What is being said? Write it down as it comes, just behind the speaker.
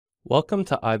Welcome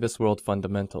to IBISWorld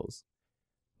Fundamentals.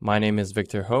 My name is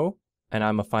Victor Ho, and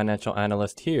I'm a financial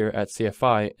analyst here at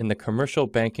CFI in the Commercial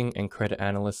Banking and Credit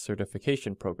Analyst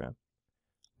Certification Program.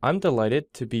 I'm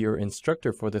delighted to be your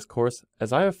instructor for this course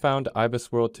as I have found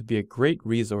IBISWorld to be a great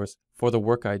resource for the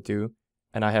work I do,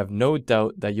 and I have no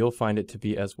doubt that you'll find it to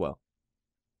be as well.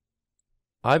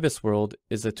 IBISWorld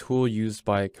is a tool used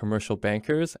by commercial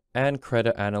bankers and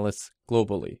credit analysts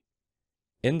globally.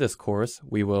 In this course,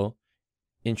 we will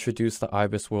introduce the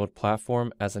IBISWorld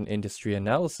platform as an industry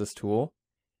analysis tool,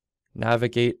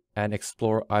 navigate and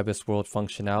explore IBISWorld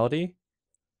functionality,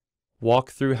 walk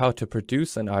through how to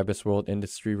produce an IBISWorld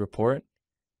industry report,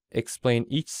 explain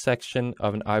each section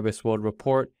of an IBISWorld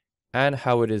report and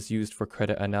how it is used for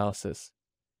credit analysis.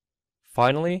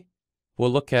 Finally,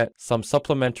 we'll look at some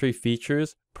supplementary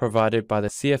features provided by the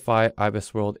CFI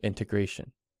IBISWorld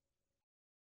integration.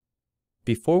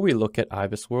 Before we look at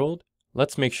IBISWorld,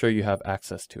 let's make sure you have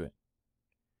access to it.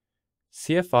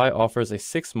 CFI offers a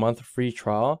 6-month free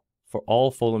trial for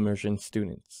all full immersion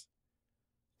students.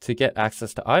 To get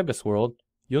access to IBISWorld,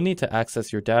 you'll need to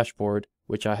access your dashboard,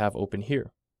 which I have open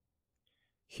here.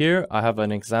 Here I have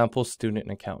an example student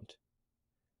account.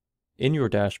 In your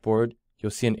dashboard,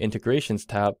 you'll see an Integrations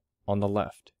tab on the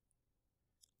left.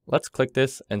 Let's click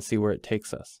this and see where it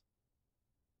takes us.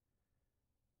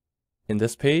 In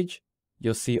this page,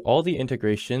 you'll see all the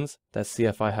integrations that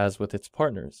CFI has with its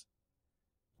partners.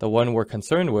 The one we're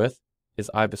concerned with is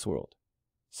IBISWorld,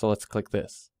 so let's click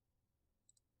this.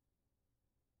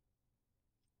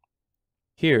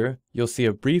 Here, you'll see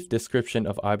a brief description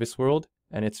of IBISWorld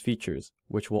and its features,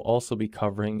 which we'll also be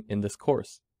covering in this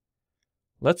course.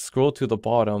 Let's scroll to the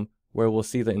bottom where we'll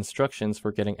see the instructions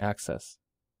for getting access.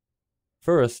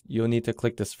 First, you'll need to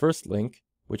click this first link,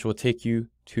 which will take you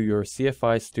to your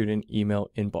CFI student email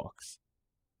inbox.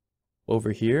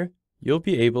 Over here, you'll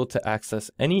be able to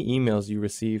access any emails you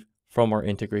receive from our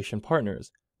integration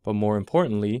partners, but more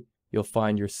importantly, you'll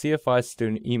find your CFI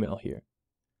student email here.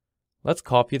 Let's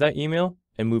copy that email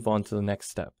and move on to the next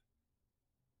step.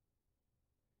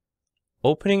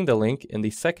 Opening the link in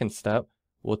the second step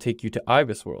will take you to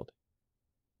IBISWorld.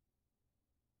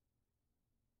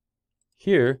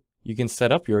 Here, you can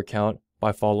set up your account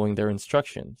by following their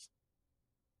instructions.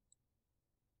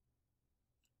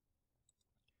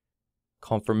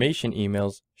 Confirmation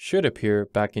emails should appear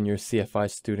back in your CFI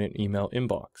student email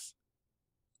inbox.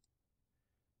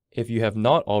 If you have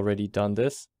not already done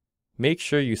this, make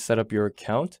sure you set up your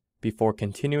account before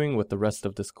continuing with the rest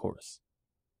of this course.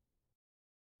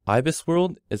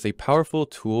 IBISWorld is a powerful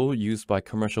tool used by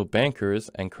commercial bankers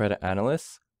and credit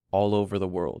analysts all over the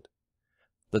world.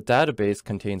 The database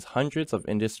contains hundreds of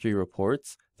industry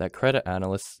reports that credit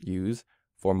analysts use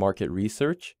for market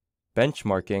research,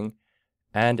 benchmarking,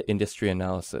 and industry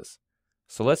analysis.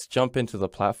 So let's jump into the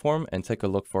platform and take a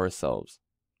look for ourselves.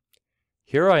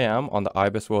 Here I am on the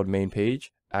IBISWorld main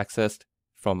page, accessed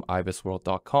from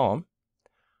ibisworld.com.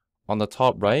 On the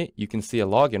top right, you can see a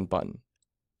login button.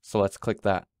 So let's click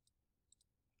that.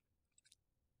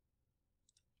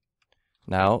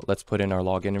 Now let's put in our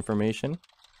login information.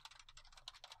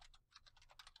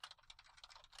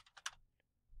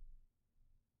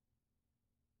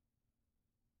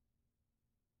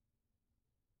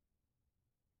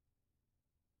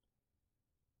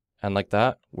 And like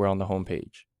that, we're on the home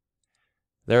page.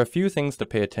 There are a few things to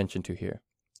pay attention to here.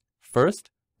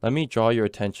 First, let me draw your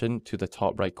attention to the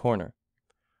top right corner.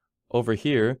 Over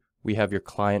here, we have your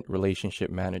Client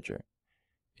Relationship Manager.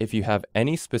 If you have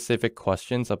any specific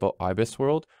questions about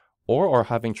IBISWorld or are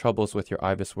having troubles with your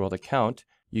IBISWorld account,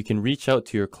 you can reach out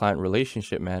to your Client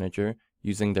Relationship Manager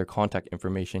using their contact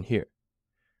information here.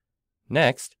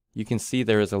 Next, you can see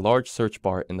there is a large search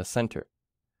bar in the center.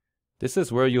 This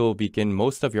is where you will begin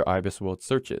most of your IBISWorld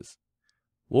searches.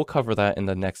 We'll cover that in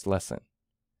the next lesson.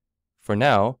 For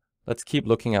now, let's keep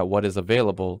looking at what is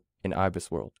available in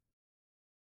IBISWorld.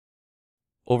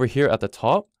 Over here at the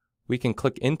top, we can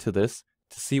click into this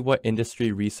to see what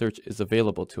industry research is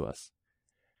available to us.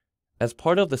 As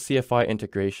part of the CFI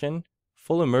integration,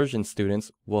 full immersion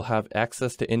students will have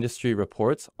access to industry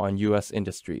reports on US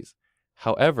industries.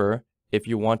 However, if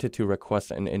you wanted to request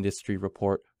an industry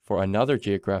report for another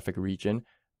geographic region,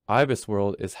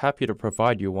 IBISWorld is happy to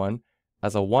provide you one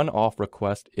as a one-off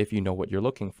request if you know what you're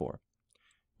looking for.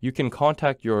 You can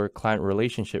contact your Client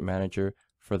Relationship Manager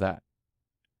for that.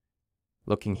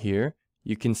 Looking here,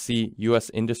 you can see US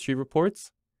industry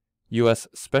reports, US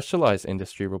specialized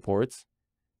industry reports,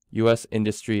 US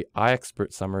industry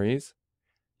iExpert summaries,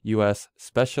 US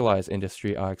specialized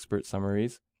industry iExpert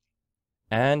summaries,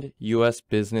 and US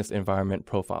business environment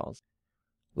profiles.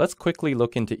 Let's quickly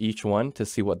look into each one to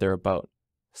see what they're about.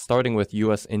 starting with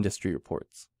U.S. industry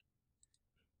reports.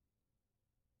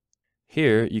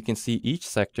 Here, you can see each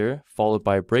sector followed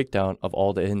by a breakdown of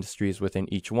all the industries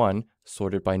within each one,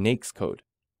 sorted by NAICS code.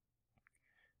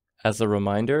 As a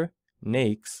reminder,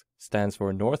 NAICS stands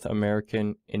for North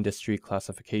American Industry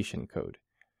Classification Code,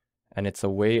 and it's a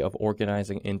way of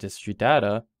organizing industry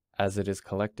data as it is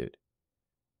collected.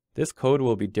 This code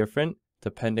will be different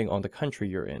depending on the country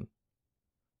you're in.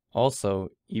 Also,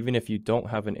 even if you don't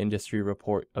have an industry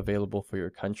report available for your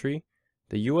country,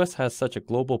 the US has such a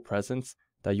global presence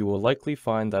that you will likely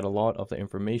find that a lot of the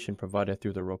information provided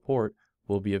through the report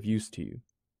will be of use to you.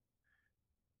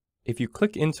 If you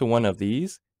click into one of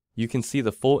these, you can see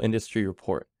the full industry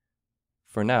report.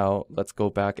 For now, let's go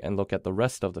back and look at the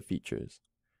rest of the features.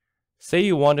 Say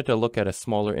you wanted to look at a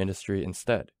smaller industry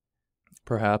instead.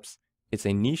 Perhaps it's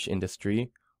a niche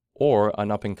industry or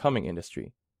an up-and-coming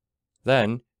industry.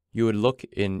 Then, you would look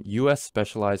in US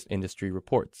Specialized Industry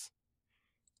Reports.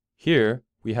 Here,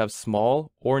 we have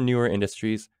small or newer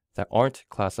industries that aren't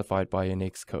classified by a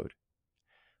NAICS code.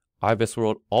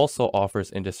 IBISWorld also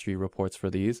offers industry reports for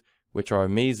these, which are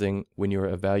amazing when you are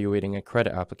evaluating a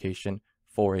credit application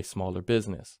for a smaller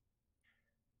business.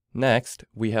 Next,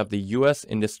 we have the US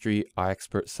Industry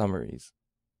iExpert Summaries.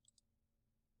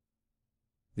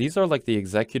 These are like the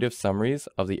executive summaries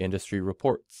of the industry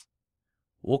reports.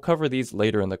 We'll cover these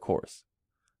later in the course.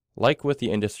 Like with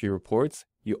the industry reports,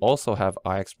 you also have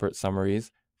iExpert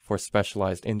summaries for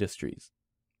specialized industries.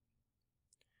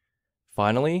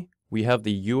 Finally, we have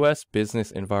the US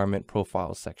Business Environment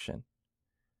Profiles section.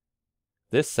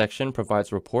 This section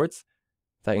provides reports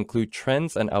that include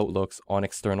trends and outlooks on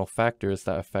external factors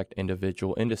that affect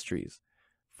individual industries.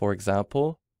 For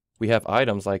example, we have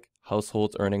items like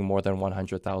households earning more than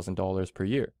 $100,000 per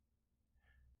year.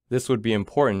 This would be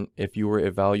important if you were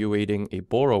evaluating a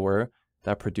borrower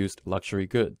that produced luxury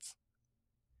goods.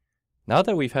 Now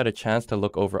that we've had a chance to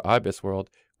look over IBISWorld,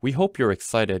 we hope you're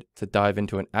excited to dive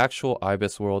into an actual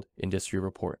IBISWorld industry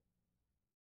report.